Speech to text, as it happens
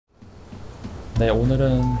네,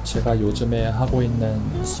 오늘은 제가 요즘에 하고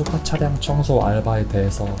있는 수거 차량 청소 알바에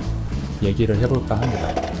대해서 얘기를 해볼까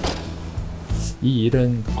합니다. 이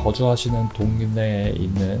일은 거주하시는 동네에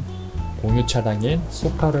있는 공유 차량인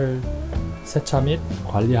소카를 세차 및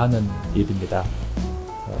관리하는 일입니다.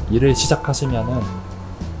 일을 시작하시면은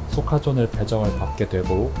소카존을 배정을 받게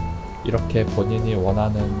되고, 이렇게 본인이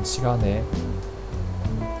원하는 시간에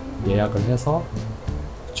예약을 해서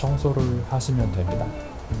청소를 하시면 됩니다.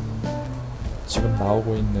 지금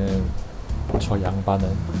나오고 있는 저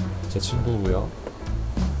양반은 제 친구고요.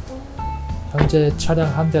 현재 차량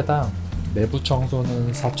한 대당 내부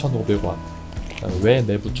청소는 4,500원, 외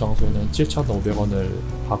내부 청소는 7,500원을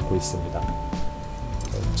받고 있습니다.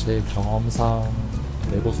 제 경험상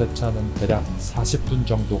내부 세차는 대략 40분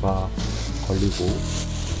정도가 걸리고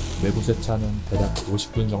외부 세차는 대략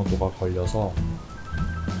 50분 정도가 걸려서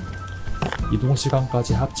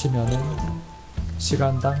이동시간까지 합치면은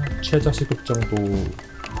시간당 최저시급 정도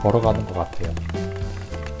벌어가는 것 같아요.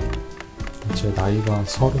 제 나이가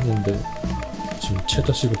 30인데 지금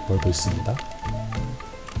최저시급 벌고 있습니다.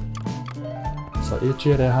 그래서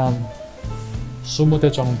일주일에 한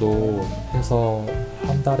 20대 정도 해서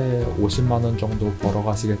한 달에 50만원 정도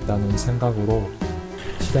벌어가시겠다는 생각으로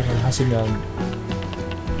시작을 하시면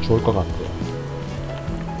좋을 것 같아요.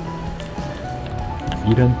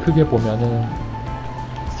 일은 크게 보면은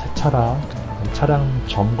세차랑 차량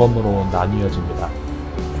점검으로 나뉘어집니다.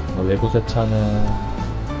 외부 세차는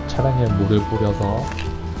차량에 물을 뿌려서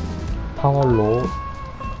타월로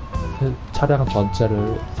차량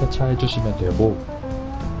전체를 세차해 주시면 되고,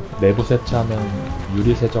 내부 세차는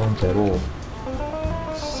유리 세정제로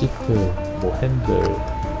시트, 핸들,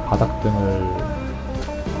 바닥 등을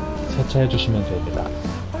세차해 주시면 됩니다.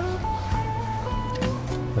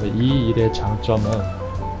 이 일의 장점은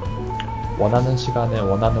원하는 시간에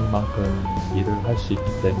원하는 만큼 일을 할 수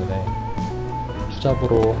있기 때문에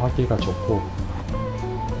투잡으로 하기가 좋고,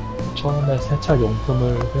 처음에 세차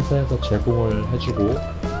용품을 회사에서 제공을 해주고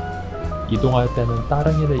이동할 때는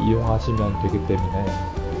따릉이를 이용하시면 되기 때문에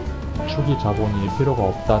초기 자본이 필요가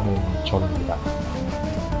없다는 점입니다.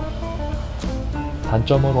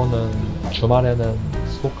 단점으로는 주말에는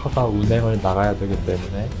소카가 운행을 나가야 되기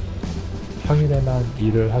때문에 평일에만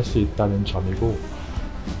일을 할 수 있다는 점이고,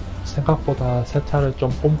 생각보다 세차를 좀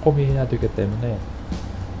꼼꼼히 해야 되기 때문에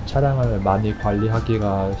차량을 많이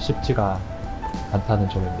관리하기가 쉽지가 않다는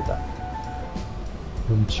점입니다.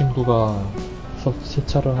 친구가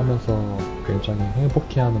세차를 하면서 굉장히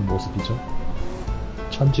행복해하는 모습이죠.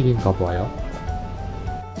 천직인가 봐요.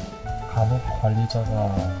 간혹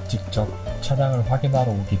관리자가 직접 차량을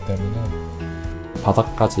확인하러 오기 때문에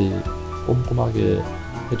바닥까지 꼼꼼하게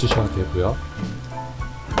해주셔야 되고요.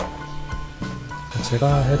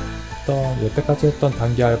 제가 여태까지 했던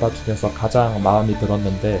단기 알바 중에서 가장 마음이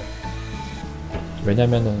들었는데,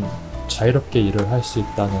 왜냐면은 자유롭게 일을 할 수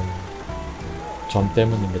있다는 점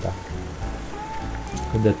때문입니다.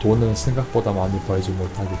 근데 돈은 생각보다 많이 벌지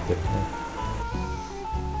못하기 때문에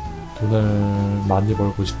돈을 많이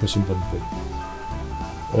벌고 싶으신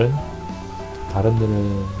분들은 다른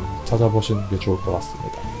일을 찾아보시는 게 좋을 것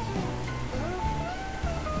같습니다.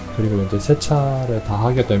 그리고 이제 세차를 다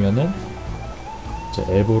하게 되면은 이제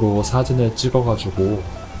앱으로 사진을 찍어가지고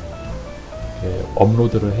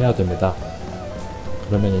업로드를 해야 됩니다.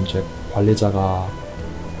 그러면 이제 관리자가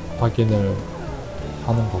확인을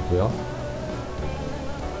하는 거고요.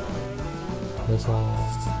 그래서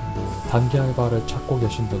단기 알바를 찾고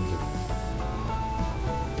계신 분들,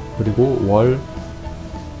 그리고 월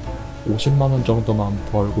 50만원 정도만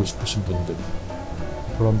벌고 싶으신 분들,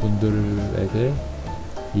 그런 분들에게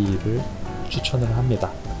이 일을 추천을 합니다.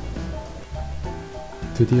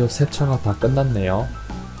 드디어 세차가 다 끝났네요.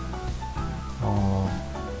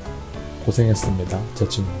 고생했습니다. 제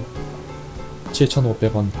친구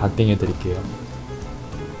 7,500원 반띵해 드릴게요.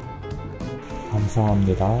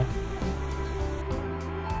 감사합니다.